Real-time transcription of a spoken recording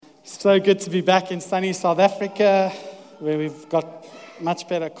So good to be back in sunny South Africa, where we've got much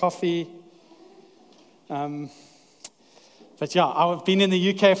better coffee. But yeah, I've been in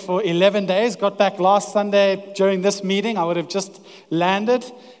the UK for 11 days, got back last Sunday during this meeting. I would have just landed,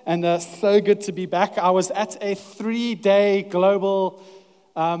 and so good to be back. I was at a 3-day global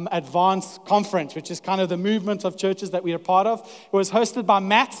Advance conference, which is kind of the movement of churches that we are part of. It was hosted by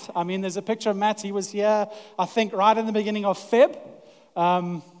Matt. I mean, there's a picture of Matt. He was here, I think, right in the beginning of Feb.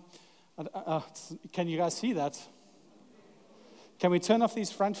 Can you guys see that? Can we turn off these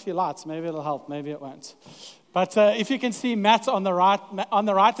front few lights? Maybe it'll help. Maybe it won't. But if you can see Matt on the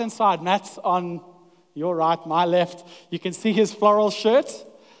right-hand side, Matt on your right, my left, you can see his floral shirt.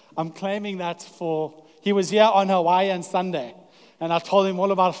 I'm claiming that he was here on Hawaiian Sunday. And I told him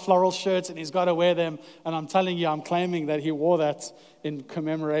all about floral shirts, and he's got to wear them. And I'm telling you, I'm claiming that he wore that in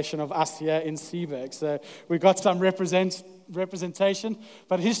commemoration of us here in Seaburg. So we got some representation.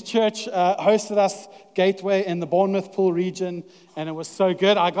 But his church hosted us, Gateway, in the Bournemouth Pool region, and it was so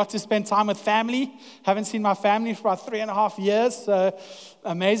good. I got to spend time with family. Haven't seen my family for about 3.5 years, so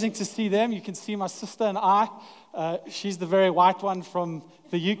amazing to see them. You can see my sister and I. She's the very white one from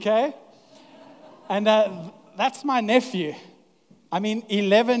the UK. And that's my nephew. I mean,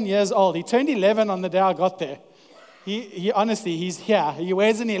 11 years old. He turned 11 on the day I got there. He honestly, he's here. He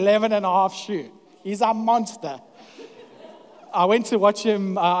wears an 11.5 shoe. He's a monster. I went to watch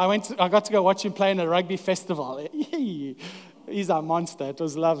him. I got to go watch him play in a rugby festival. He's a monster. It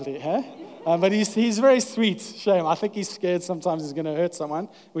was lovely, huh? But he's very sweet. Shame. I think he's scared sometimes he's going to hurt someone,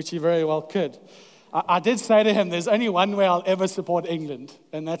 which he very well could. I did say to him, there's only one way I'll ever support England,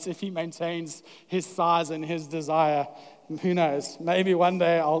 and that's if he maintains his size and his desire. Who knows? Maybe one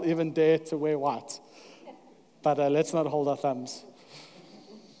day I'll even dare to wear white. But let's not hold our thumbs.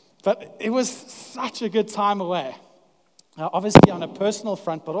 But it was such a good time away. Obviously on a personal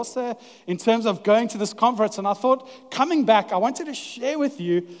front, but also in terms of going to this conference. And I thought, coming back, I wanted to share with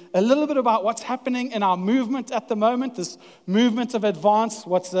you a little bit about what's happening in our movement at the moment, this movement of Advance,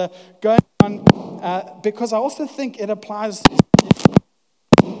 what's going on, because I also think it applies.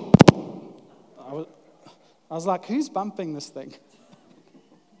 I was like, who's bumping this thing?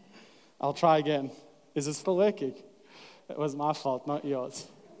 I'll try again. Is it still working? It was my fault, not yours.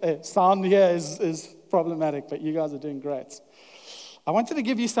 Sound here is problematic, but you guys are doing great. I wanted to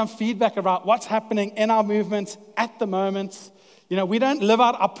give you some feedback about what's happening in our movement at the moment. You know, we don't live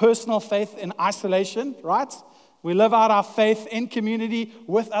out our personal faith in isolation, right? We live out our faith in community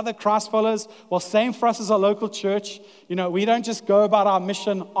with other Christ followers. Well, same for us as a local church. You know, we don't just go about our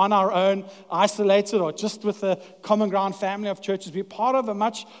mission on our own, isolated, or just with a common ground family of churches. We're part of a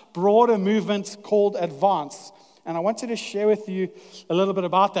much broader movement called Advance. And I wanted to share with you a little bit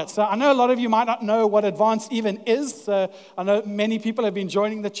about that. So I know a lot of you might not know what Advance even is. I know many people have been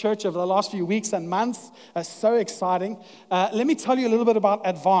joining the church over the last few weeks and months. It's so exciting. Let me tell you a little bit about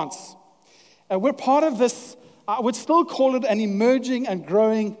Advance. We're part of this, I would still call it an emerging and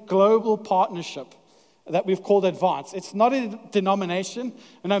growing global partnership that we've called Advance. It's not a denomination.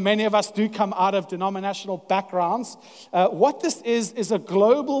 I know many of us do come out of denominational backgrounds. What this is a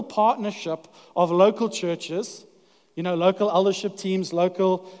global partnership of local churches, you know, local eldership teams,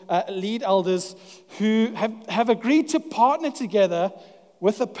 local lead elders who have agreed to partner together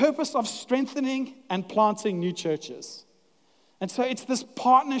with the purpose of strengthening and planting new churches. And so it's this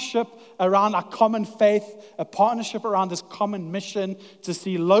partnership around our common faith, a partnership around this common mission to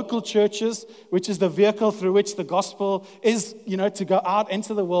see local churches, which is the vehicle through which the gospel is, you know, to go out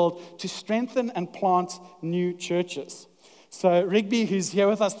into the world to strengthen and plant new churches. So Rigby, who's here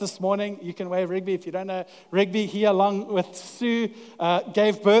with us this morning, you can wave Rigby if you don't know. Rigby, he along with Sue,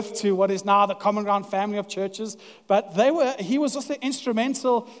 gave birth to what is now the Common Ground family of churches. But he was also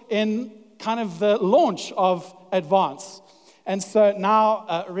instrumental in kind of the launch of Advance. And so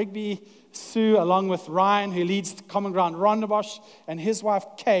now Rigby, Sue, along with Ryan, who leads Common Ground Rondebosch, and his wife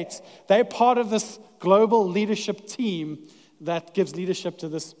Kate, they're part of this global leadership team that gives leadership to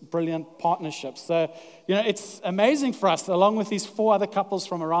this brilliant partnership. So, you know, it's amazing for us, along with these 4 other couples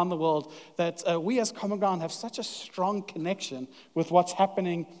from around the world, that we as Common Ground have such a strong connection with what's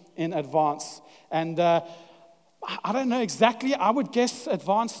happening in Advance. And I don't know exactly. I would guess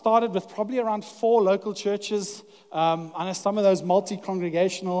Advance started with probably around 4 local churches. I know some of those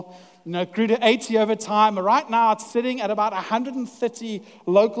multi-congregational, you know, grew to 80 over time. Right now, it's sitting at about 130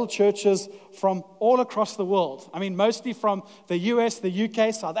 local churches from all across the world. I mean, mostly from the US, the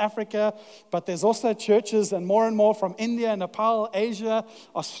UK, South Africa, but there's also churches and more from India, Nepal, Asia,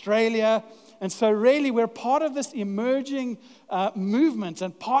 Australia. And so really, we're part of this emerging movement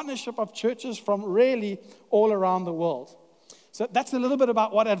and partnership of churches from really all around the world. So that's a little bit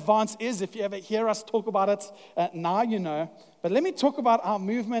about what Advance is. If you ever hear us talk about it, now you know. But let me talk about our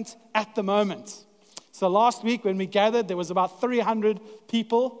movement at the moment. So last week when we gathered, there was about 300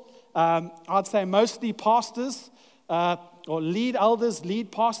 people. I'd say mostly pastors or lead elders,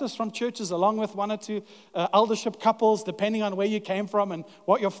 lead pastors from churches, along with one or two eldership couples, depending on where you came from and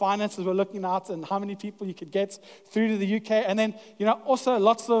what your finances were looking at and how many people you could get through to the UK. And then, also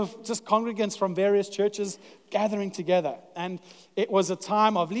lots of just congregants from various churches gathering together. And it was a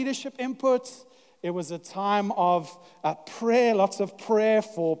time of leadership input. It was a time of prayer, lots of prayer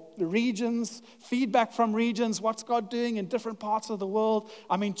for the regions, feedback from regions, what's God doing in different parts of the world.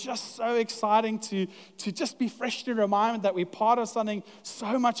 I mean, just so exciting to just be freshly reminded that we're part of something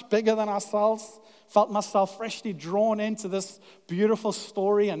so much bigger than ourselves. Felt myself freshly drawn into this beautiful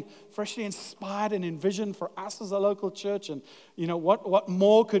story and freshly inspired and envisioned for us as a local church. And, what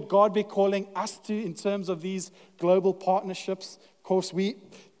more could God be calling us to in terms of these global partnerships? Of course, we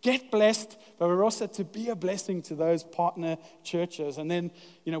get blessed, but we're also to be a blessing to those partner churches. And then,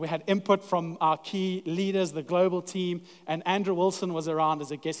 we had input from our key leaders, the global team, and Andrew Wilson was around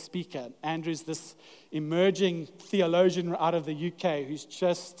as a guest speaker. Andrew's this emerging theologian out of the UK who's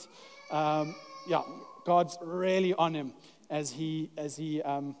just, God's really on him as he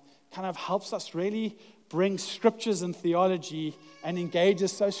kind of helps us really bring scriptures and theology and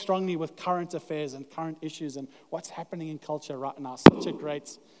engages so strongly with current affairs and current issues and what's happening in culture right now. Such a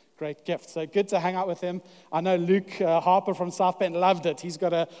great gift. So good to hang out with him. I know Luke Harper from South Bend loved it. He's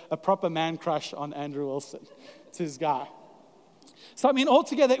got a proper man crush on Andrew Wilson. It's his guy. So,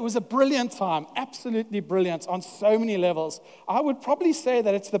 altogether, it was a brilliant time. Absolutely brilliant on so many levels. I would probably say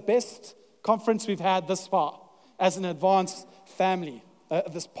that it's the best conference we've had this far as an Advance family,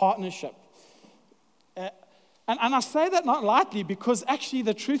 this partnership. And I say that not lightly because actually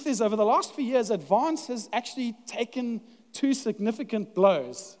the truth is over the last few years, Advance has actually taken 2 significant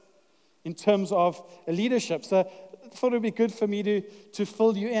blows in terms of leadership. So I thought it would be good for me to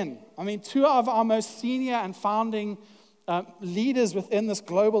fill you in. 2 of our most senior and founding leaders within this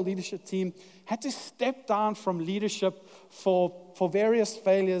global leadership team had to step down from leadership for various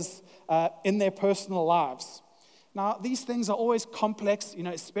failures in their personal lives. Now, these things are always complex,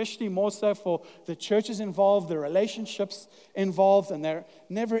 especially more so for the churches involved, the relationships involved, and they're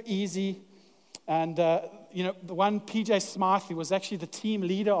never easy. And, the one, PJ Smythe, who was actually the team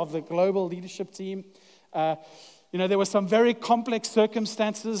leader of the global leadership team, there were some very complex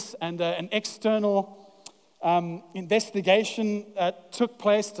circumstances, and an external investigation took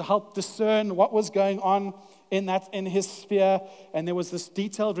place to help discern what was going on in his sphere. And there was this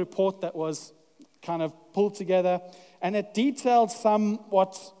detailed report that was kind of pulled together, and it detailed some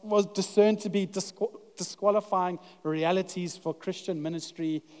what was discerned to be disqualifying realities for Christian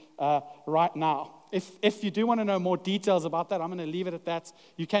ministry right now. If you do want to know more details about that, I'm going to leave it at that.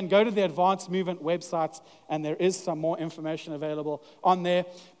 You can go to the Advance Movement website, and there is some more information available on there.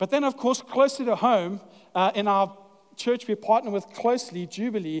 But then, of course, closer to home, in our church we partner with closely,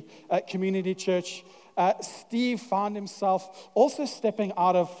 Jubilee Community Church, Steve found himself also stepping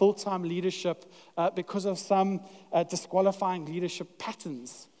out of full-time leadership because of some disqualifying leadership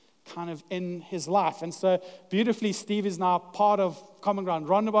patterns kind of in his life. And so beautifully, Steve is now part of Common Ground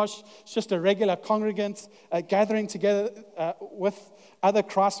Rondebosch. It's just a regular congregant gathering together with other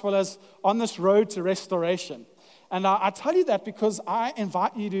Christ followers on this road to restoration. And I tell you that because I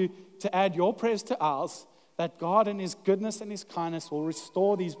invite you to add your prayers to ours, that God in His goodness and His kindness will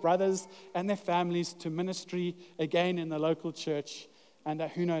restore these brothers and their families to ministry again in the local church. And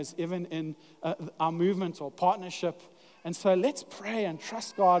who knows, even in our movement or partnership. And so let's pray and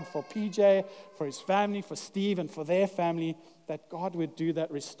trust God for PJ, for his family, for Steve, and for their family, that God would do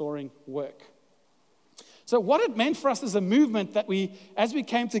that restoring work. So what it meant for us as a movement that as we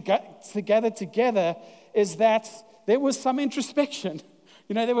came together, is that there was some introspection.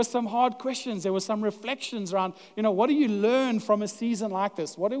 There were some hard questions. There were some reflections around, what do you learn from a season like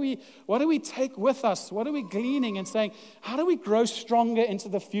this? What do we take with us? What are we gleaning and saying, how do we grow stronger into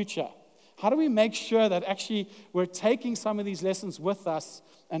the future? How do we make sure that actually we're taking some of these lessons with us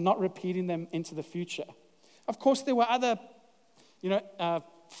and not repeating them into the future? Of course, there were other,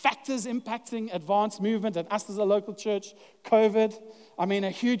 factors impacting Advance Movement and us as a local church. COVID, a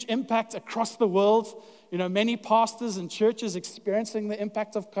huge impact across the world. Many pastors and churches experiencing the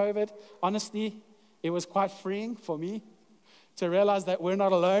impact of COVID. Honestly, it was quite freeing for me to realize that we're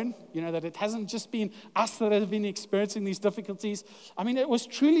not alone, that it hasn't just been us that have been experiencing these difficulties. It was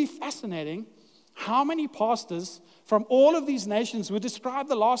truly fascinating how many pastors from all of these nations would describe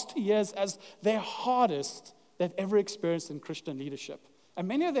the last 2 years as their hardest they've ever experienced in Christian leadership. And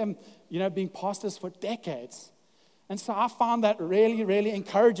many of them, being pastors for decades. And so I found that really, really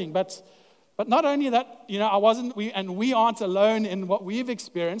encouraging. But not only that, we aren't alone in what we've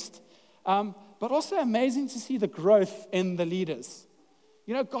experienced, but also amazing to see the growth in the leaders.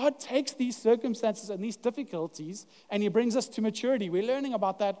 God takes these circumstances and these difficulties and He brings us to maturity. We're learning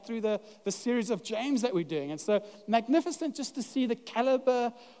about that through the series of James that we're doing. And so magnificent just to see the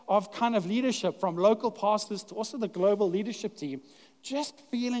caliber of kind of leadership from local pastors to also the global leadership team, just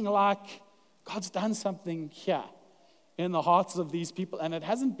feeling like God's done something here in the hearts of these people. And it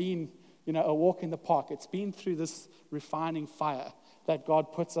hasn't been, a walk in the park. It's been through this refining fire that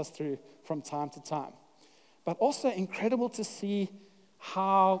God puts us through from time to time. But also incredible to see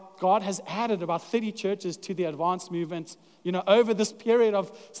how God has added about 30 churches to the Advance movement, over this period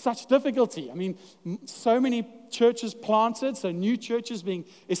of such difficulty. I mean, so many churches planted, so new churches being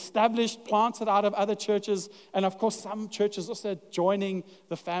established, planted out of other churches, and of course some churches also joining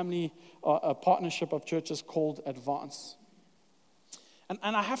the family, a partnership of churches called Advance.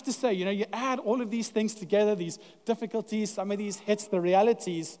 And I have to say, you add all of these things together, these difficulties, some of these hits, the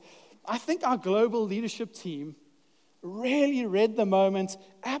realities. I think our global leadership team really read the moment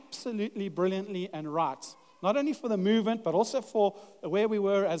absolutely brilliantly and right. Not only for the movement, but also for where we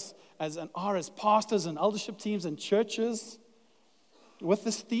were as pastors and eldership teams and churches, with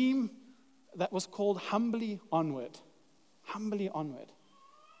this theme that was called Humbly Onward. Humbly Onward.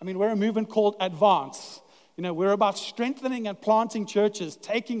 I mean, we're a movement called Advance. We're about strengthening and planting churches,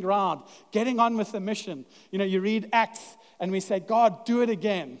 taking ground, getting on with the mission. You read Acts and we say, God, do it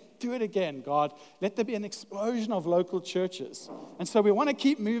again. Do it again, God. Let there be an explosion of local churches. And so we want to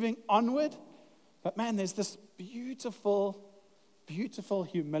keep moving onward. But man, there's this beautiful, beautiful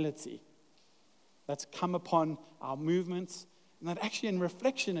humility that's come upon our movements. And that actually in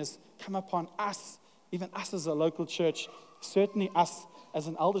reflection has come upon us, even us as a local church, certainly us as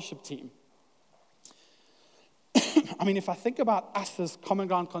an eldership team. I mean, if I think about us as Common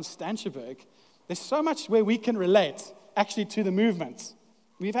Ground Constantiaberg, there's so much where we can relate actually to the movement.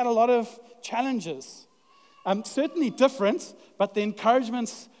 We've had a lot of challenges, certainly different, but the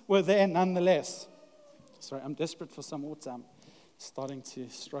encouragements were there nonetheless. Sorry, I'm desperate for some water. I'm starting to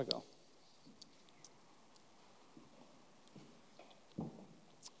struggle.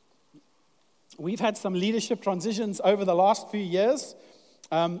 We've had some leadership transitions over the last few years.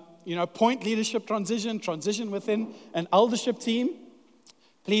 Point leadership transition within an eldership team.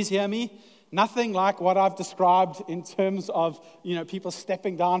 Please hear me. Nothing like what I've described in terms of, people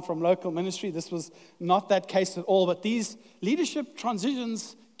stepping down from local ministry. This was not that case at all. But these leadership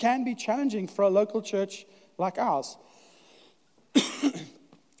transitions can be challenging for a local church like ours.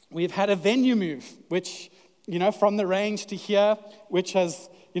 We've had a venue move, which, from the range to here, which has,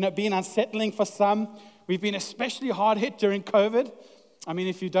 been unsettling for some. We've been especially hard hit during COVID. I mean,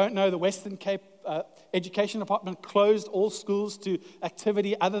 if you don't know, the Western Cape Education Department closed all schools to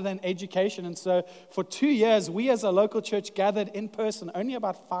activity other than education. And so for 2 years, we as a local church gathered in person only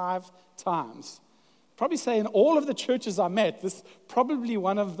about 5 times. Probably say in all of the churches I met, this probably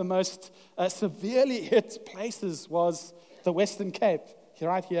one of the most severely hit places was the Western Cape,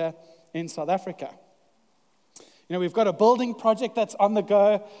 right here in South Africa. We've got a building project that's on the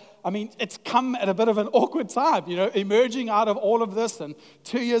go. I mean, it's come at a bit of an awkward time, emerging out of all of this and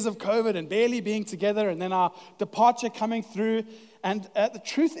 2 years of COVID and barely being together and then our departure coming through. And the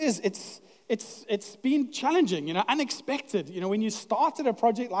truth is, it's been challenging, unexpected. When you started a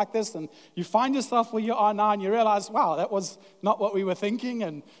project like this and you find yourself where you are now and you realize, wow, that was not what we were thinking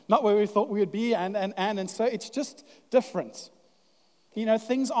and not where we thought we would be. And so it's just different.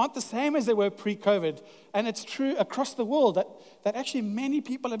 Things aren't the same as they were pre-COVID. And it's true across the world that actually many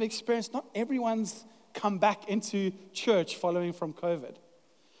people have experienced, not everyone's come back into church following from COVID.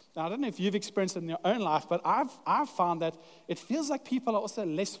 Now, I don't know if you've experienced it in your own life, but I've found that it feels like people are also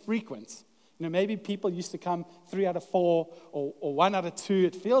less frequent. Maybe people used to come 3 out of 4 or 1 out of 2.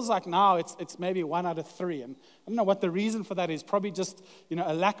 It feels like now it's maybe 1 out of 3. And I don't know what the reason for that is. Probably just,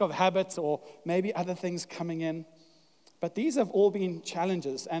 a lack of habits or maybe other things coming in. But these have all been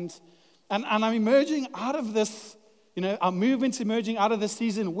challenges. And I'm emerging out of this, our movement's emerging out of this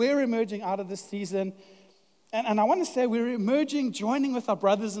season. We're emerging out of this season. And I want to say we're emerging, joining with our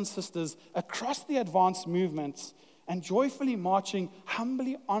brothers and sisters across the Advance movement and joyfully marching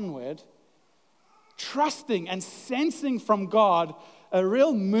humbly onward, trusting and sensing from God a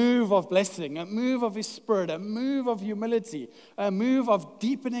real move of blessing, a move of His Spirit, a move of humility, a move of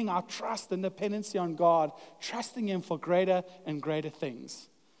deepening our trust and dependency on God, trusting Him for greater and greater things.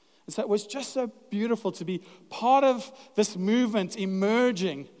 And so it was just so beautiful to be part of this movement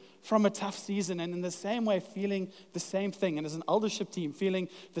emerging from a tough season, and in the same way feeling the same thing, and as an eldership team feeling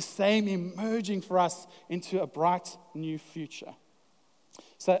the same, emerging for us into a bright new future.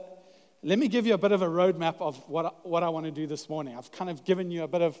 So let me give you a bit of a roadmap of what I want to do this morning. I've kind of given you a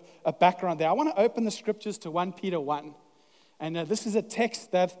bit of a background there. I want to open the scriptures to 1 Peter 1. And this is a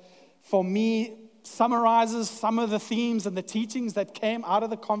text that, for me, summarizes some of the themes and the teachings that came out of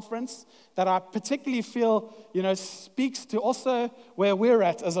the conference that I particularly feel, speaks to also where we're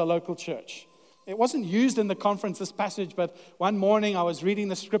at as a local church. It wasn't used in the conference, this passage, but one morning I was reading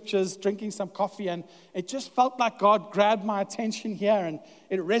the scriptures, drinking some coffee, and it just felt like God grabbed my attention here, and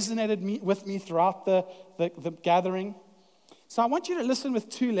it resonated with me throughout the gathering. So I want you to listen with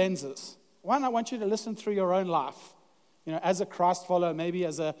two lenses. One, I want you to listen through your own life. As a Christ follower, maybe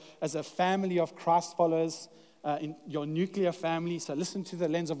as a family of Christ followers, in your nuclear family. So listen to the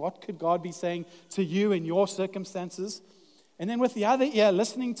lens of what could God be saying to you in your circumstances. And then with the other ear,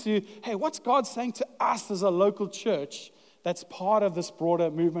 listening to, hey, what's God saying to us as a local church that's part of this broader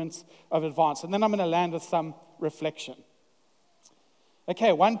movement of advance? And then I'm going to land with some reflection.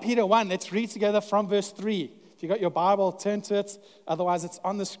 Okay, 1 Peter 1, let's read together from verse 3. If you got your Bible, turn to it. Otherwise, it's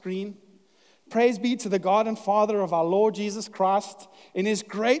on the screen. Praise be to the God and Father of our Lord Jesus Christ. In his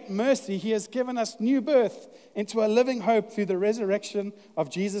great mercy, he has given us new birth into a living hope through the resurrection of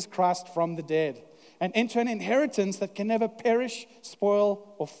Jesus Christ from the dead, and into an inheritance that can never perish,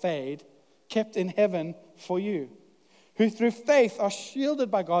 spoil, or fade, kept in heaven for you, who through faith are shielded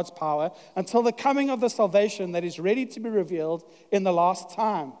by God's power until the coming of the salvation that is ready to be revealed in the last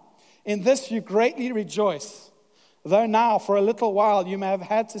time. In this you greatly rejoice, though now, for a little while, you may have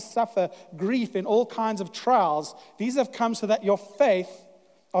had to suffer grief in all kinds of trials. These have come so that your faith,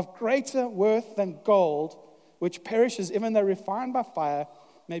 of greater worth than gold, which perishes even though refined by fire,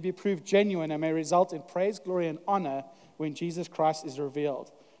 may be proved genuine and may result in praise, glory, and honor when Jesus Christ is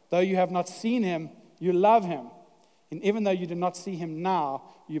revealed. Though you have not seen him, you love him. And even though you do not see him now,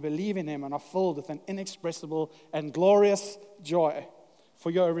 you believe in him and are filled with an inexpressible and glorious joy. For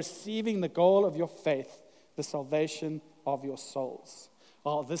you are receiving the goal of your faith, the salvation of your souls.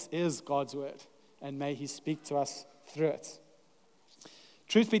 Well, this is God's word, and may he speak to us through it.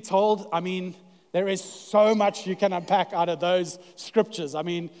 Truth be told, there is so much you can unpack out of those scriptures.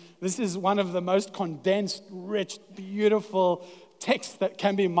 This is one of the most condensed, rich, beautiful texts that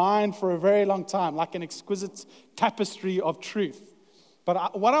can be mined for a very long time, like an exquisite tapestry of truth.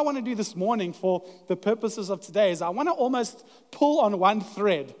 But what I want to do this morning for the purposes of today is I want to almost pull on one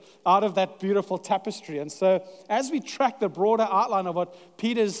thread out of that beautiful tapestry. And so as we track the broader outline of what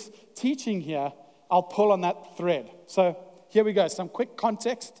Peter's teaching here, I'll pull on that thread. So here we go. Some quick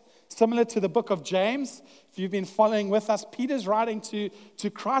context. Similar to the book of James, if you've been following with us, Peter's writing to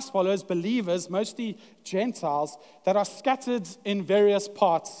Christ followers, believers, mostly Gentiles, that are scattered in various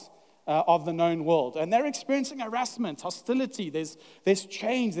parts of the known world. And they're experiencing harassment, hostility, there's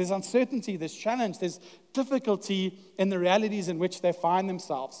change, there's uncertainty, there's challenge, there's difficulty in the realities in which they find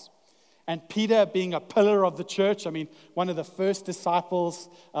themselves. And Peter, being a pillar of the church, one of the first disciples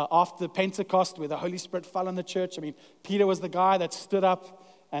after Pentecost, where the Holy Spirit fell on the church, Peter was the guy that stood up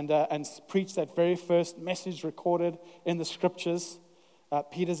and preached that very first message recorded in the scriptures.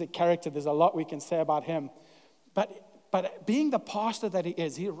 Peter's a character. There's a lot we can say about him. But being the pastor that he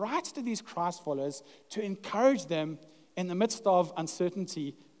is, he writes to these Christ followers to encourage them in the midst of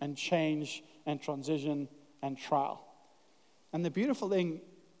uncertainty and change and transition and trial. And the beautiful thing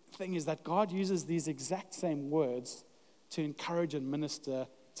is that God uses these exact same words to encourage and minister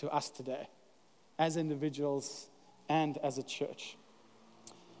to us today as individuals and as a church.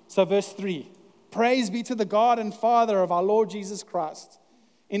 So verse 3, praise be to the God and Father of our Lord Jesus Christ.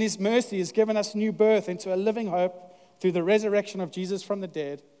 In his mercy, he has given us new birth into a living hope through the resurrection of Jesus from the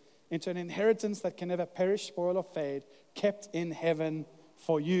dead, into an inheritance that can never perish, spoil, or fade, kept in heaven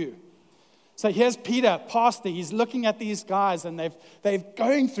for you. So here's Peter, pastor. He's looking at these guys, and they're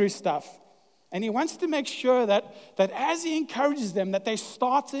going through stuff. And he wants to make sure that as he encourages them, that they're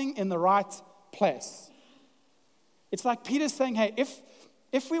starting in the right place. It's like Peter's saying, hey,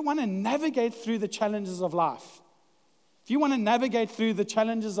 if we want to navigate through the challenges of life, if you want to navigate through the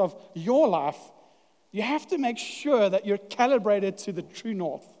challenges of your life, you have to make sure that you're calibrated to the true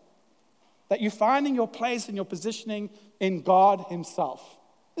north, that you're finding your place and your positioning in God himself.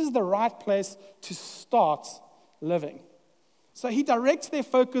 This is the right place to start living. So he directs their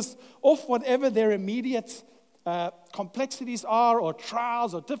focus off whatever their immediate complexities are, or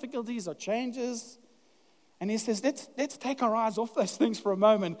trials, or difficulties, or changes. And he says, let's take our eyes off those things for a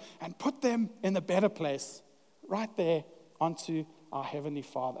moment and put them in the better place, right there onto our Heavenly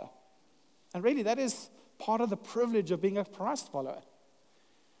Father. And really, that is part of the privilege of being a Christ follower.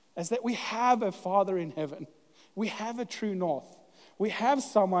 is that we have a Father in heaven. We have a true north. We have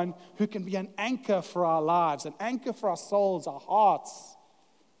someone who can be an anchor for our lives, an anchor for our souls, our hearts.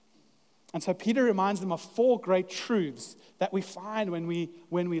 And so Peter reminds them of 4 great truths that we find when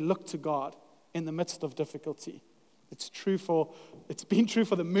we look to God in the midst of difficulty. It's been true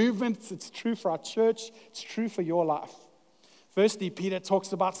for the movement, it's true for our church, it's true for your life. Firstly, Peter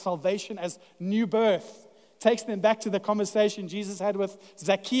talks about salvation as new birth. Takes them back to the conversation Jesus had with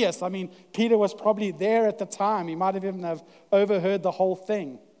Zacchaeus. I mean, Peter was probably there at the time. He might have even have overheard the whole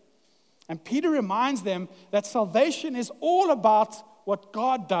thing. And Peter reminds them that salvation is all about what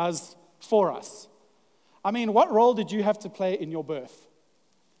God does for us. I mean, what role did you have to play in your birth?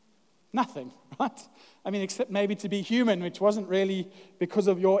 Nothing, right? I mean, except maybe to be human, which wasn't really because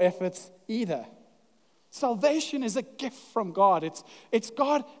of your efforts either. Salvation is a gift from God. It's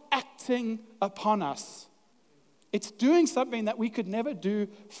God acting upon us. It's doing something that we could never do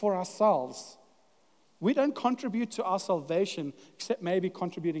for ourselves. We don't contribute to our salvation except maybe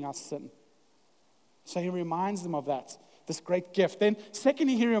contributing our sin. So he reminds them of that, this great gift. Then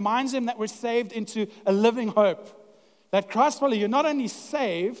secondly, he reminds them that we're saved into a living hope. That Christ follower, you're not only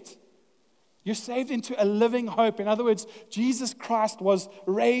saved, you're saved into a living hope. In other words, Jesus Christ was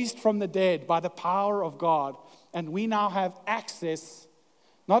raised from the dead by the power of God. And we now have access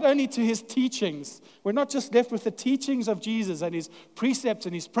not only to his teachings. We're not just left with the teachings of Jesus and his precepts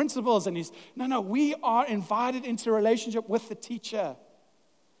and his principles and we are invited into a relationship with the teacher.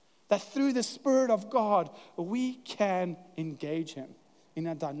 That through the Spirit of God, we can engage him in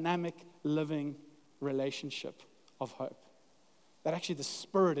a dynamic, living relationship of hope. That actually the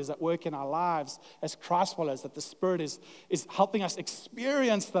Spirit is at work in our lives as Christ followers, that the Spirit is helping us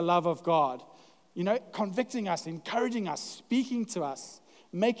experience the love of God, convicting us, encouraging us, speaking to us,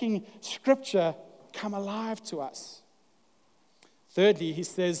 making Scripture come alive to us. Thirdly, he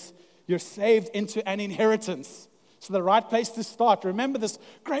says, you're saved into an inheritance. So the right place to start. Remember this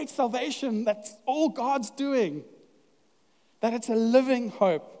great salvation that's all God's doing. That it's a living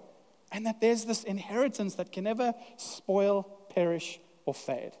hope. And that there's this inheritance that can never spoil, perish, or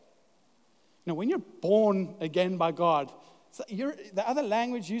fade. When you're born again by God, the other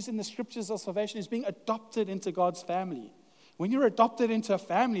language used in the Scriptures of salvation is being adopted into God's family. When you're adopted into a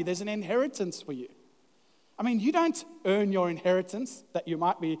family, there's an inheritance for you. I mean, you don't earn your inheritance that you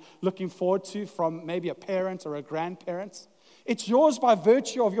might be looking forward to from maybe a parent or a grandparent. It's yours by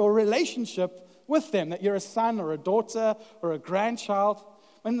virtue of your relationship with them, that you're a son or a daughter or a grandchild.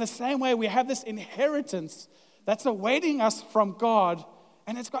 In the same way, we have this inheritance that's awaiting us from God,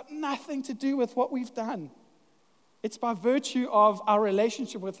 and it's got nothing to do with what we've done. It's by virtue of our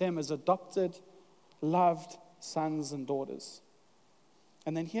relationship with him as adopted, loved sons and daughters.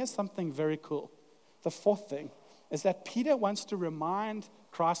 And then here's something very cool. The fourth thing is that Peter wants to remind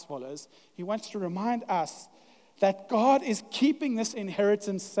Christ followers, he wants to remind us that God is keeping this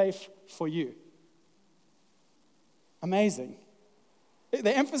inheritance safe for you. Amazing.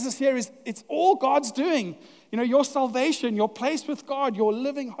 The emphasis here is it's all God's doing. Your salvation, your place with God, your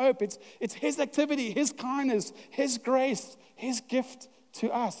living hope. It's his activity, his kindness, his grace, his gift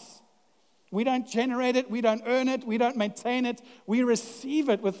to us. We don't generate it, we don't earn it, we don't maintain it. We receive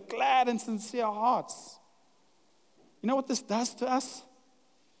it with glad and sincere hearts. You know what this does to us?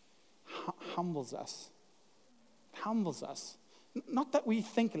 Humbles us. It humbles us. Not that we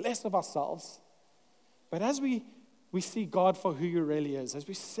think less of ourselves, but as we see God for who he really is, as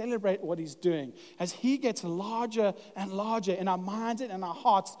we celebrate what he's doing, as he gets larger and larger in our minds and in our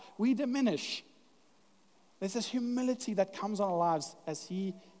hearts, we diminish. There's this humility that comes on our lives as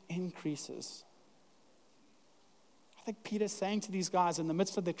he increases. I think Peter's saying to these guys in the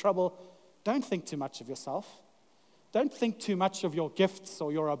midst of their trouble, don't think too much of yourself. Don't think too much of your gifts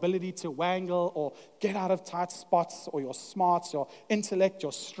or your ability to wangle or get out of tight spots or your smarts, your intellect,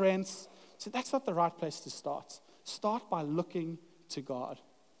 your strengths. So that's not the right place to start. Start by looking to God.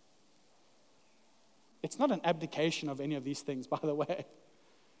 It's not an abdication of any of these things, by the way.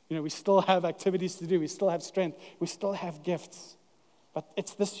 We still have activities to do. We still have strength. We still have gifts. But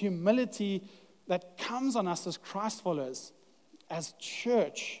it's this humility that comes on us as Christ followers, as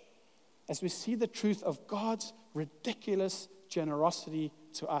church, as we see the truth of God's ridiculous generosity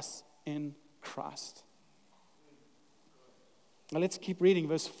to us in Christ. Now let's keep reading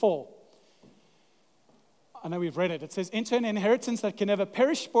verse 4. I know we've read it. It says, enter an inheritance that can never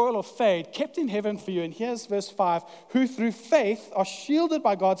perish, spoil, or fade, kept in heaven for you. And here's verse 5, who through faith are shielded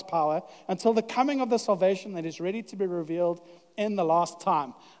by God's power until the coming of the salvation that is ready to be revealed in the last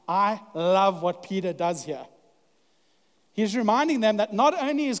time. I love what Peter does here. He's reminding them that not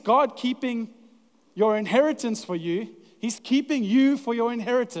only is God keeping your inheritance for you, He's keeping you for your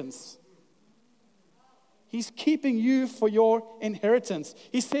inheritance. He's keeping you for your inheritance.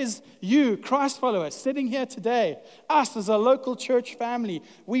 He says, you, Christ followers, sitting here today, us as a local church family,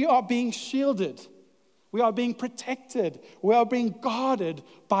 we are being shielded. We are being protected. We are being guarded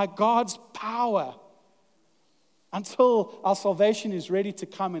by God's power until our salvation is ready to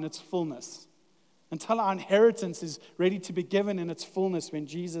come in its fullness. Until our inheritance is ready to be given in its fullness when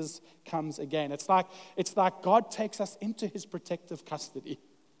Jesus comes again. It's like God takes us into his protective custody.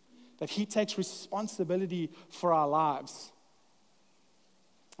 That he takes responsibility for our lives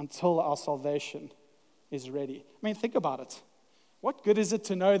until our salvation is ready. I mean, think about it. What good is it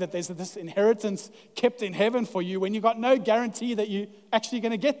to know that there's this inheritance kept in heaven for you when you've got no guarantee that you're actually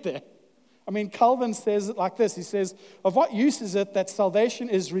going to get there? I mean, Calvin says it like this. He says, of what use is it that salvation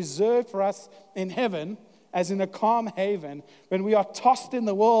is reserved for us in heaven as in a calm haven when we are tossed in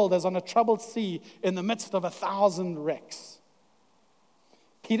the world as on a troubled sea in the midst of 1,000 wrecks?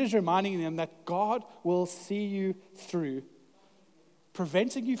 Peter's reminding them that God will see you through,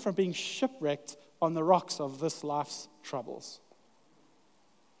 preventing you from being shipwrecked on the rocks of this life's troubles.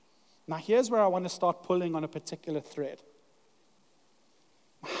 Now, here's where I want to start pulling on a particular thread.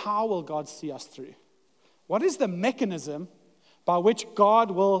 How will God see us through? What is the mechanism by which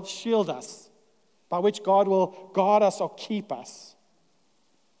God will shield us, by which God will guard us or keep us?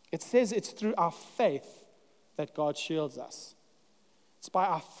 It says it's through our faith that God shields us. It's by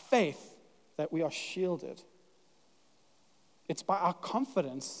our faith that we are shielded. It's by our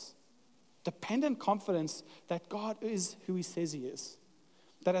confidence, dependent confidence, that God is who he says he is.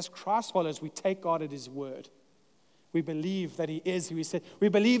 That as Christ followers, we take God at his word. We believe that he is who he said. We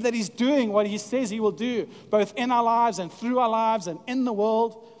believe that he's doing what he says he will do, both in our lives and through our lives and in the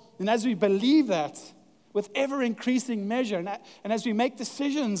world. And as we believe that with ever-increasing measure, and as we make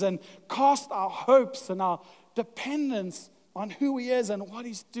decisions and cast our hopes and our dependence on who he is and what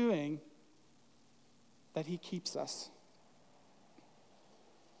he's doing, that he keeps us.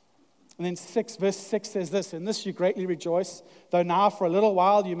 And then verse 6 says this, in this you greatly rejoice, though now for a little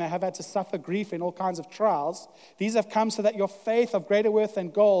while you may have had to suffer grief in all kinds of trials. These have come so that your faith of greater worth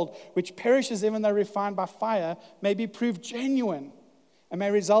than gold, which perishes even though refined by fire, may be proved genuine and may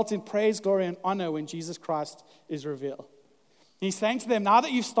result in praise, glory, and honor when Jesus Christ is revealed. He's saying to them, now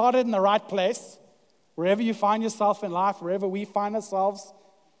that you've started in the right place, wherever you find yourself in life, wherever we find ourselves,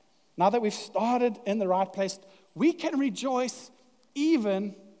 now that we've started in the right place, we can rejoice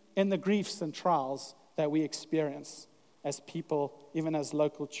even in the griefs and trials that we experience as people, even as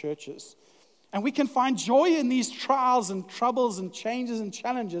local churches. And we can find joy in these trials and troubles and changes and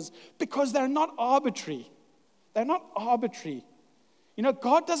challenges because they're not arbitrary. They're not arbitrary. You know,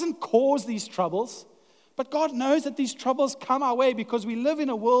 God doesn't cause these troubles, but God knows that these troubles come our way because we live in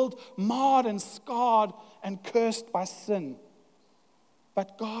a world marred and scarred and cursed by sin.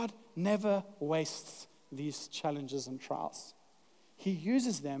 But God never wastes these challenges and trials. He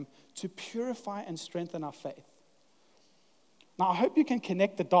uses them to purify and strengthen our faith. Now, I hope you can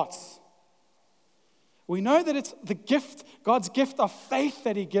connect the dots. We know that it's the gift, God's gift of faith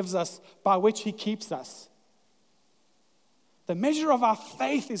that he gives us by which he keeps us. The measure of our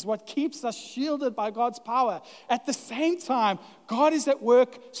faith is what keeps us shielded by God's power. At the same time, God is at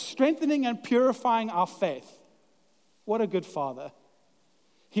work strengthening and purifying our faith. What a good Father.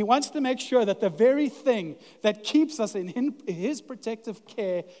 He wants to make sure that the very thing that keeps us in his protective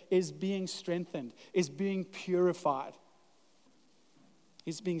care is being strengthened, is being purified,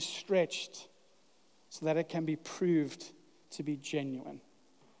 is being stretched so that it can be proved to be genuine.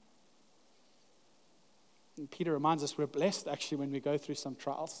 And Peter reminds us we're blessed actually when we go through some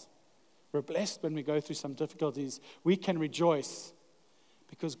trials. We're blessed when we go through some difficulties. We can rejoice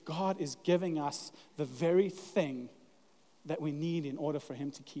because God is giving us the very thing that we need in order for him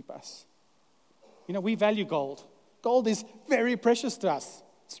to keep us. You know, we value gold. Gold is very precious to us.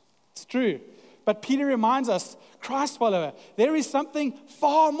 It's true. But Peter reminds us, Christ follower, there is something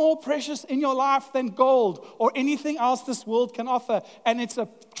far more precious in your life than gold or anything else this world can offer. And it's a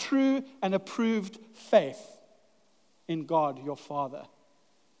true and approved faith in God, your Father.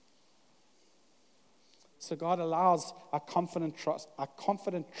 So God allows our confident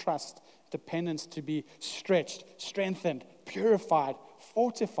trust, dependence to be stretched, strengthened, purified,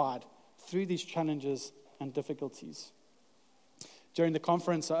 fortified through these challenges and difficulties. During the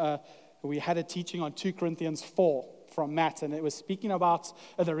conference, we had a teaching on 2 Corinthians 4 from Matt, and it was speaking about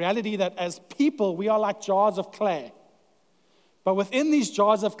the reality that as people, we are like jars of clay. But within these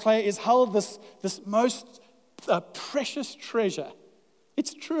jars of clay is held this most precious treasure.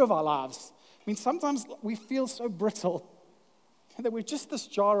 It's true of our lives. I mean, sometimes we feel so brittle that we're just this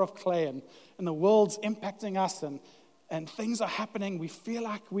jar of clay and the world's impacting us and and things are happening. We feel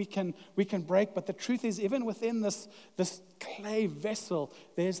like we can break, but the truth is, even within this clay vessel,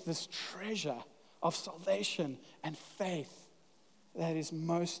 there's this treasure of salvation and faith that is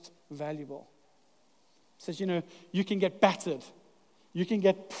most valuable. It says, you can get battered, you can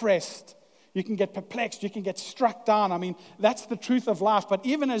get pressed, you can get perplexed, you can get struck down. I mean, that's the truth of life. But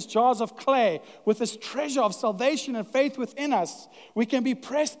even as jars of clay, with this treasure of salvation and faith within us, we can be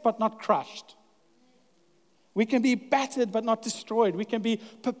pressed but not crushed. We can be battered but not destroyed. We can be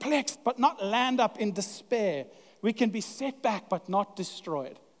perplexed but not land up in despair. We can be set back but not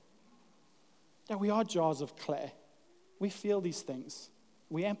destroyed. Yeah, we are jars of clay. We feel these things.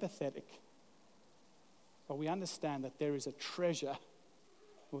 We're empathetic. But we understand that there is a treasure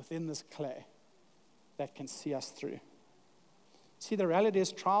within this clay that can see us through. See, the reality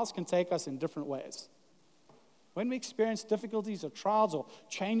is trials can take us in different ways. When we experience difficulties or trials or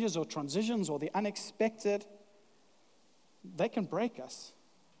changes or transitions or the unexpected, they can break us.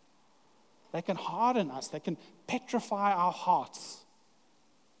 They can harden us. They can petrify our hearts,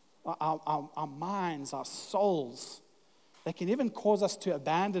 our minds, our souls. They can even cause us to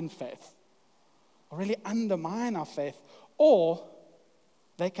abandon faith or really undermine our faith, or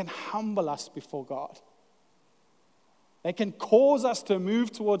they can humble us before God. They can cause us to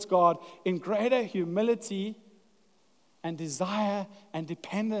move towards God in greater humility and desire and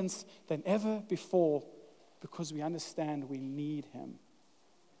dependence than ever before, because we understand we need Him.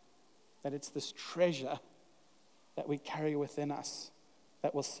 That it's this treasure that we carry within us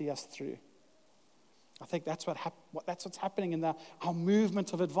that will see us through. I think that's what's happening in our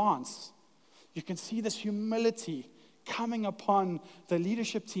movement of advance. You can see this humility coming upon the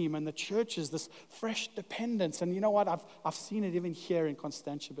leadership team and the churches, this fresh dependence. And you know what? I've seen it even here in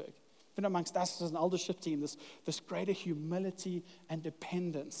Constantiaberg. Even amongst us as an eldership team, this greater humility and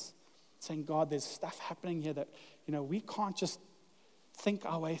dependence. Saying, God, there's stuff happening here that, we can't just think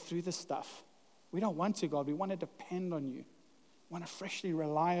our way through this stuff. We don't want to, God. We want to depend on you. We want to freshly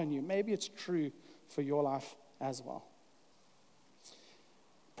rely on you. Maybe it's true for your life as well.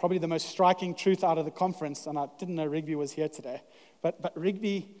 Probably the most striking truth out of the conference, and I didn't know Rigby was here today, but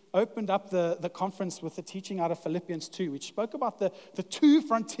Rigby opened up the conference with the teaching out of Philippians 2, which spoke about the two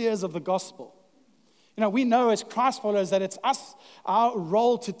frontiers of the gospel. We know as Christ followers that it's our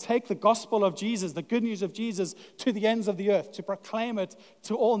role to take the gospel of Jesus, the good news of Jesus, to the ends of the earth, to proclaim it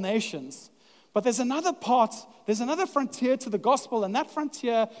to all nations. But there's another frontier to the gospel, and that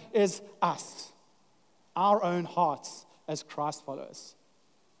frontier is us, our own hearts as Christ followers.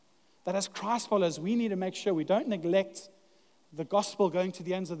 That as Christ followers, we need to make sure we don't neglect the gospel going to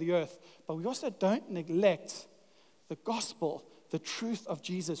the ends of the earth, but we also don't neglect the gospel, the truth of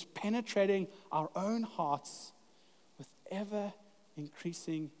Jesus, penetrating our own hearts with ever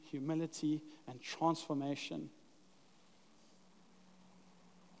increasing humility and transformation.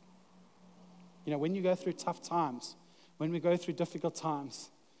 When you go through tough times, when we go through difficult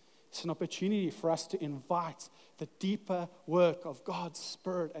times, it's an opportunity for us to invite the deeper work of God's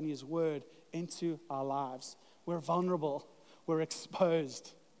Spirit and His Word into our lives. We're vulnerable. We're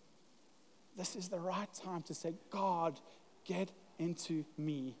exposed. This is the right time to say, God, get into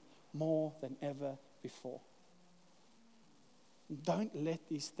me more than ever before. Don't let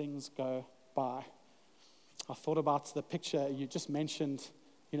these things go by. I thought about the picture you just mentioned,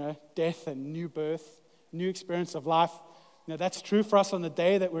 death and new birth, new experience of life. That's true for us on the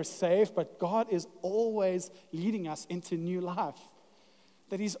day that we're saved, but God is always leading us into new life.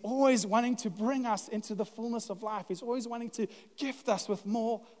 That He's always wanting to bring us into the fullness of life. He's always wanting to gift us with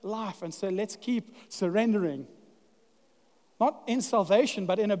more life. And so let's keep surrendering. Not in salvation,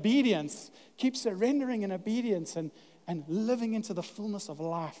 but in obedience. Keep surrendering in obedience and living into the fullness of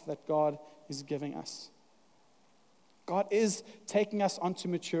life that God is giving us. God is taking us onto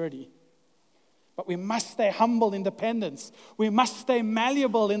maturity. But we must stay humble in dependence. We must stay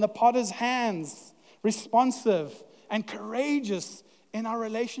malleable in the potter's hands, responsive and courageous in our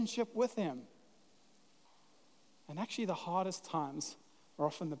relationship with Him. And actually, the hardest times are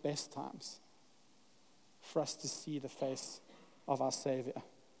often the best times for us to see the face of our Savior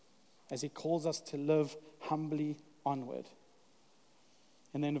as He calls us to live humbly onward.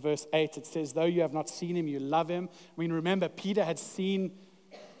 And then in verse 8, it says, though you have not seen Him, you love Him. Remember, Peter had seen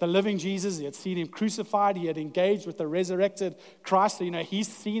the living Jesus. He had seen Him crucified. He had engaged with the resurrected Christ. So, he's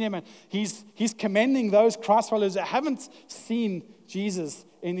seen Him, and he's commending those Christ followers that haven't seen Jesus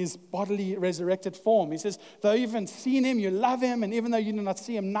in His bodily resurrected form. He says, though you haven't seen Him, you love Him, and even though you do not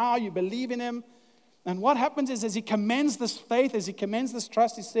see Him now, you believe in Him. And what happens is, as He commends this faith, as He commends this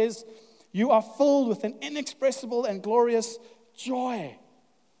trust, He says, you are filled with an inexpressible and glorious joy.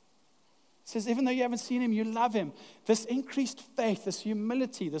 says, even though you haven't seen him, you love him. This increased faith, this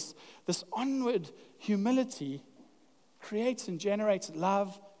humility, this onward humility creates and generates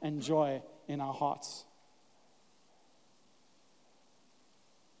love and joy in our hearts.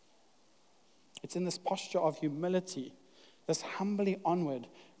 It's in this posture of humility, this humbly onward,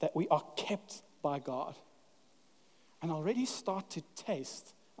 that we are kept by God and already start to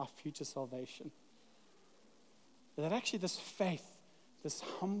taste our future salvation. That actually this faith, this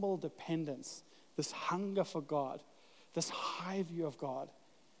humble dependence, this hunger for God, this high view of God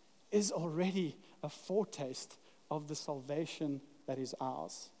is already a foretaste of the salvation that is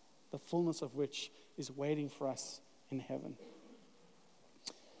ours, the fullness of which is waiting for us in heaven.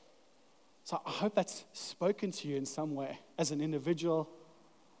 So I hope that's spoken to you in some way as an individual,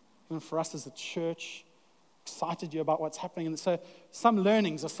 even for us as a church, excited you about what's happening. And so some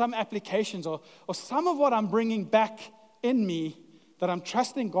learnings or some applications or some of what I'm bringing back in me that I'm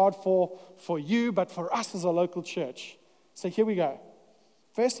trusting God for you, but for us as a local church. So here we go.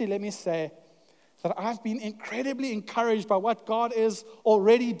 Firstly, let me say that I've been incredibly encouraged by what God is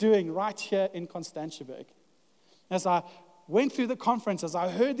already doing right here in Constantiaberg. As I went through the conference, as I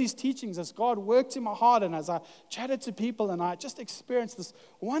heard these teachings, as God worked in my heart, and as I chatted to people, and I just experienced this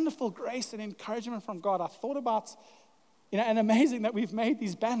wonderful grace and encouragement from God, I thought about, and amazing that we've made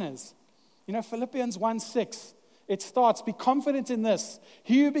these banners. Philippians 1:6, it starts, be confident in this,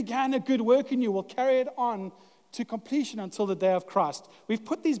 he who began a good work in you will carry it on to completion until the day of Christ. We've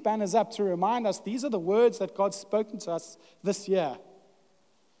put these banners up to remind us these are the words that God's spoken to us this year.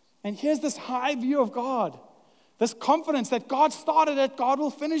 And here's this high view of God. This confidence that God started it, God will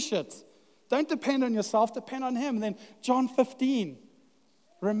finish it. Don't depend on yourself, depend on him. And then John 15,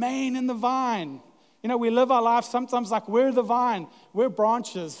 remain in the vine. We live our life sometimes like we're the vine, we're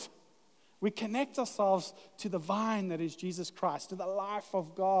branches. We connect ourselves to the vine that is Jesus Christ, to the life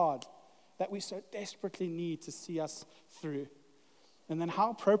of God that we so desperately need to see us through. And then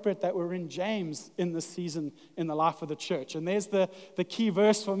how appropriate that we're in James in this season in the life of the church. And there's the key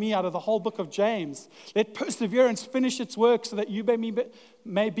verse for me out of the whole book of James. Let perseverance finish its work so that you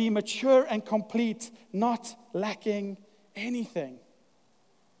may be mature and complete, not lacking anything.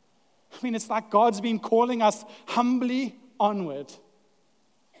 It's like God's been calling us humbly onward,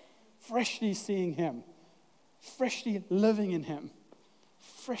 freshly seeing him, freshly living in him,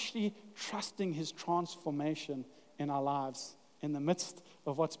 freshly trusting his transformation in our lives in the midst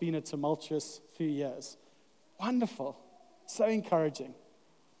of what's been a tumultuous few years. Wonderful. So encouraging.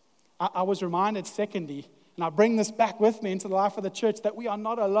 I was reminded, secondly, and I bring this back with me into the life of the church, that we are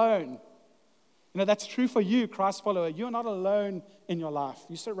not alone. That's true for you, Christ follower. You are not alone in your life.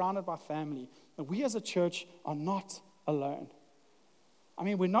 You're surrounded by family. But we as a church are not alone.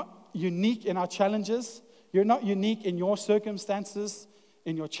 We're not unique in our challenges. You're not unique in your circumstances,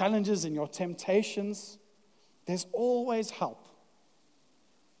 in your challenges, in your temptations. There's always help.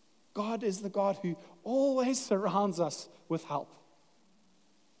 God is the God who always surrounds us with help.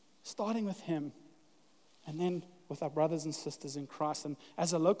 Starting with him, and then with our brothers and sisters in Christ. And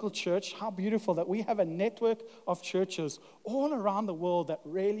as a local church, how beautiful that we have a network of churches all around the world that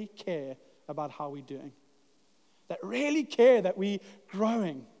really care about how we're doing. That really care that we're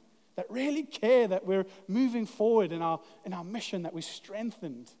growing. That really care that we're moving forward in our mission, that we're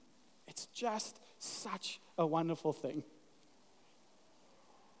strengthened. It's just such a wonderful thing.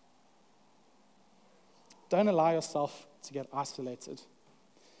 Don't allow yourself to get isolated.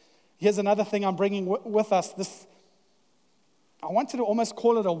 Here's another thing I'm bringing with us. I wanted to almost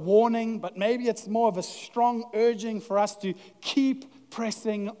call it a warning, but maybe it's more of a strong urging for us to keep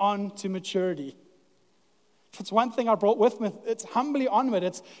pressing on to maturity. It's one thing I brought with me. It's humbly onward.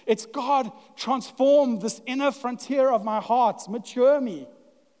 It's God, transform this inner frontier of my heart. Mature me.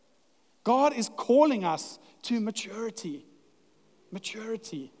 God is calling us to maturity.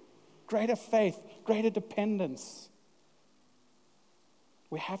 Maturity. Greater faith. Greater dependence.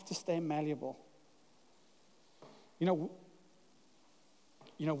 We have to stay malleable. We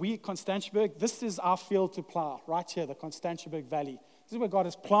at Constantiaberg, this is our field to plow, right here, the Constantiaberg Valley. This is where God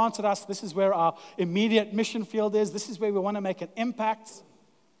has planted us. This is where our immediate mission field is. This is where we want to make an impact.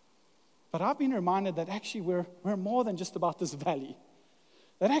 But I've been reminded that actually we're more than just about this valley.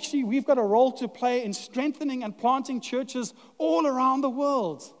 That actually we've got a role to play in strengthening and planting churches all around the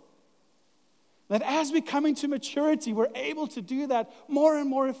world. That as we come into maturity, we're able to do that more and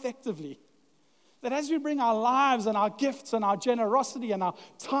more effectively. That as we bring our lives and our gifts and our generosity and our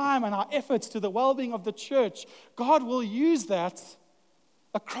time and our efforts to the well-being of the church, God will use that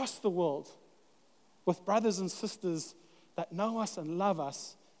across the world with brothers and sisters that know us and love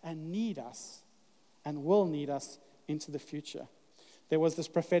us and need us and will need us into the future. there was this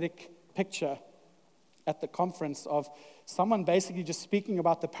prophetic picture at the conference of someone basically just speaking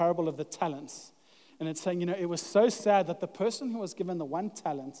about the parable of the talents. And it's saying, it was so sad that the person who was given the 1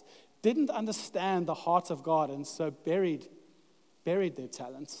 talent didn't understand the heart of God, and so buried their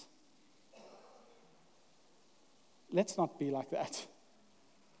talents. Let's not be like that.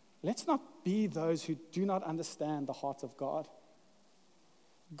 Let's not be those who do not understand the heart of God.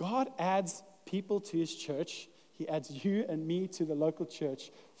 God adds people to his church. He adds you and me to the local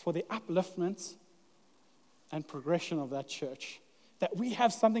church for the upliftment and progression of that church. That we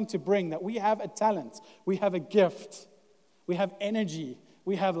have something to bring, that we have a talent, we have a gift, we have energy,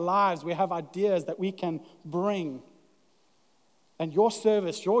 we have lives, we have ideas that we can bring. And your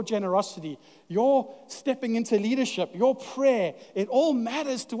service, your generosity, your stepping into leadership, your prayer, it all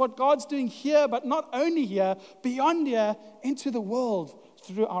matters to what God's doing here, but not only here, beyond here, into the world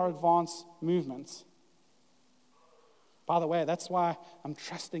through our advanced movements. By the way, that's why I'm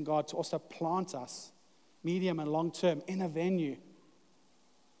trusting God to also plant us, medium and long term, in a venue.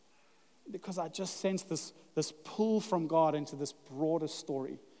 Because I just sense this pull from God into this broader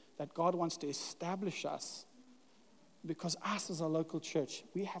story, that God wants to establish us. Because us as a local church,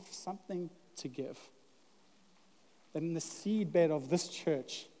 we have something to give. That in the seedbed of this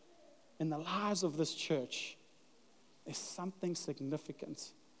church, in the lives of this church, there's something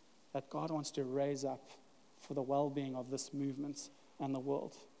significant that God wants to raise up for the well-being of this movement and the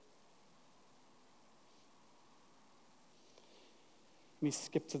world. Let me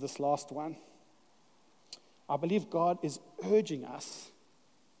skip to this last one. I believe God is urging us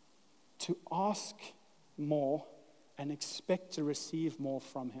to ask more and expect to receive more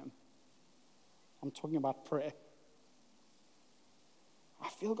from him. I'm talking about prayer. I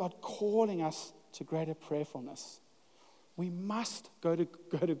feel God calling us to greater prayerfulness. We must go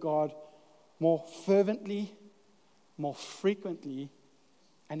to God more fervently, more frequently,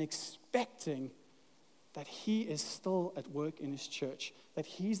 and expecting that he is still at work in his church, that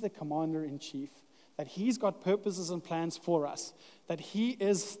he's the commander-in-chief, that he's got purposes and plans for us, that he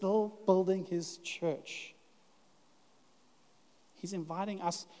is still building his church. He's inviting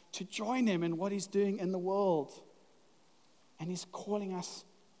us to join him in what he's doing in the world. And he's calling us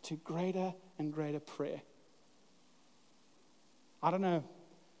to greater and greater prayer. I don't know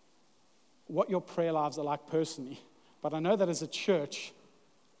what your prayer lives are like personally, but I know that as a church,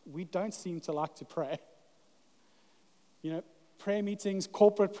 we don't seem to like to pray. Prayer meetings,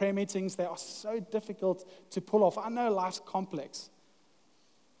 corporate prayer meetings, they are so difficult to pull off. I know life's complex,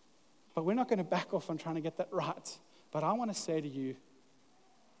 but we're not going to back off on trying to get that right. But I want to say to you,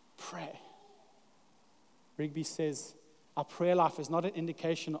 pray. Rigby says, our prayer life is not an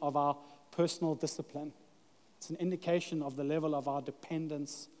indication of our personal discipline. It's an indication of the level of our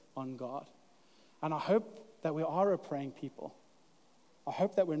dependence on God. And I hope that we are a praying people. I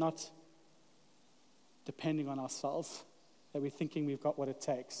hope that we're not depending on ourselves, that we're thinking we've got what it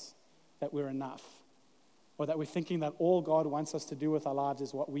takes, that we're enough, or that we're thinking that all God wants us to do with our lives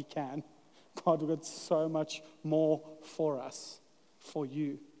is what we can. God got so much more for us, for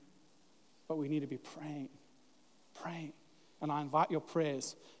you. But we need to be praying. And I invite your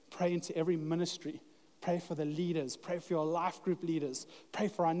prayers. Pray into every ministry. Pray for the leaders. Pray for your life group leaders. Pray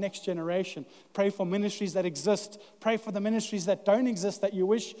for our next generation. Pray for ministries that exist. Pray for the ministries that don't exist, that you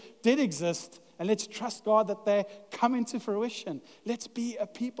wish did exist. And let's trust God that they come into fruition. Let's be a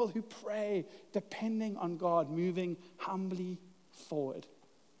people who pray, depending on God, moving humbly forward.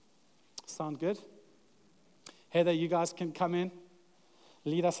 Sound good? Heather, you guys can come in.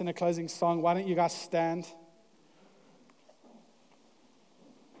 Lead us in a closing song. Why don't you guys stand?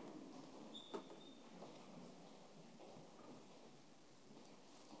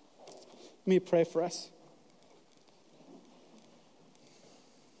 Let me pray for us.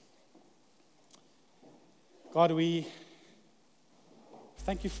 God, we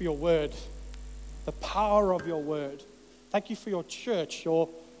thank you for your word, the power of your word. Thank you for your church, your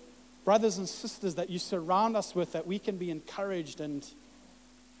brothers and sisters that you surround us with, that we can be encouraged and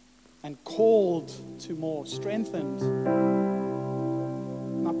called to more, strengthened.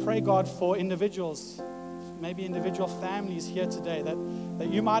 And I pray, God, for individuals, maybe individual families here today that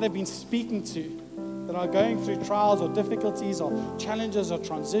you might have been speaking to, that are going through trials or difficulties or challenges or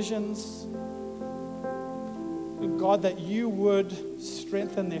transitions. God, that you would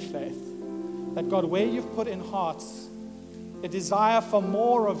strengthen their faith. That, God, where you've put in hearts a desire for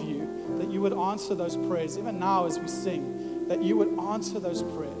more of you, that you would answer those prayers. Even now as we sing, that you would answer those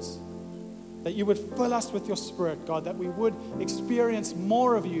prayers. That you would fill us with your Spirit, God, that we would experience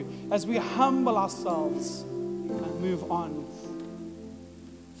more of you as we humble ourselves and move on,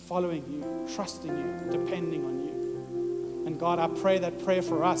 following you, trusting you, depending on you. And God, I pray that prayer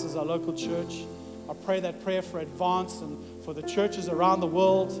for us as a local church. I pray that prayer for Advance and for the churches around the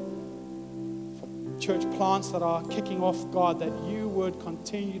world, for church plants that are kicking off, God, that you would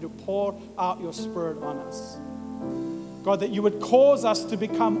continue to pour out your Spirit on us. God, that you would cause us to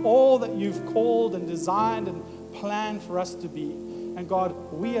become all that you've called and designed and planned for us to be. And God,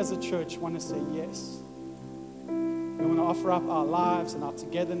 we as a church want to say yes. We want to offer up our lives and our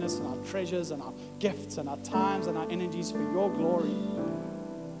togetherness and our treasures and our gifts and our times and our energies for your glory,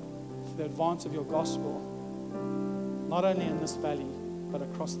 for the advance of your gospel, not only in this valley, but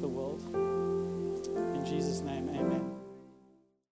across the world. In Jesus' name, amen.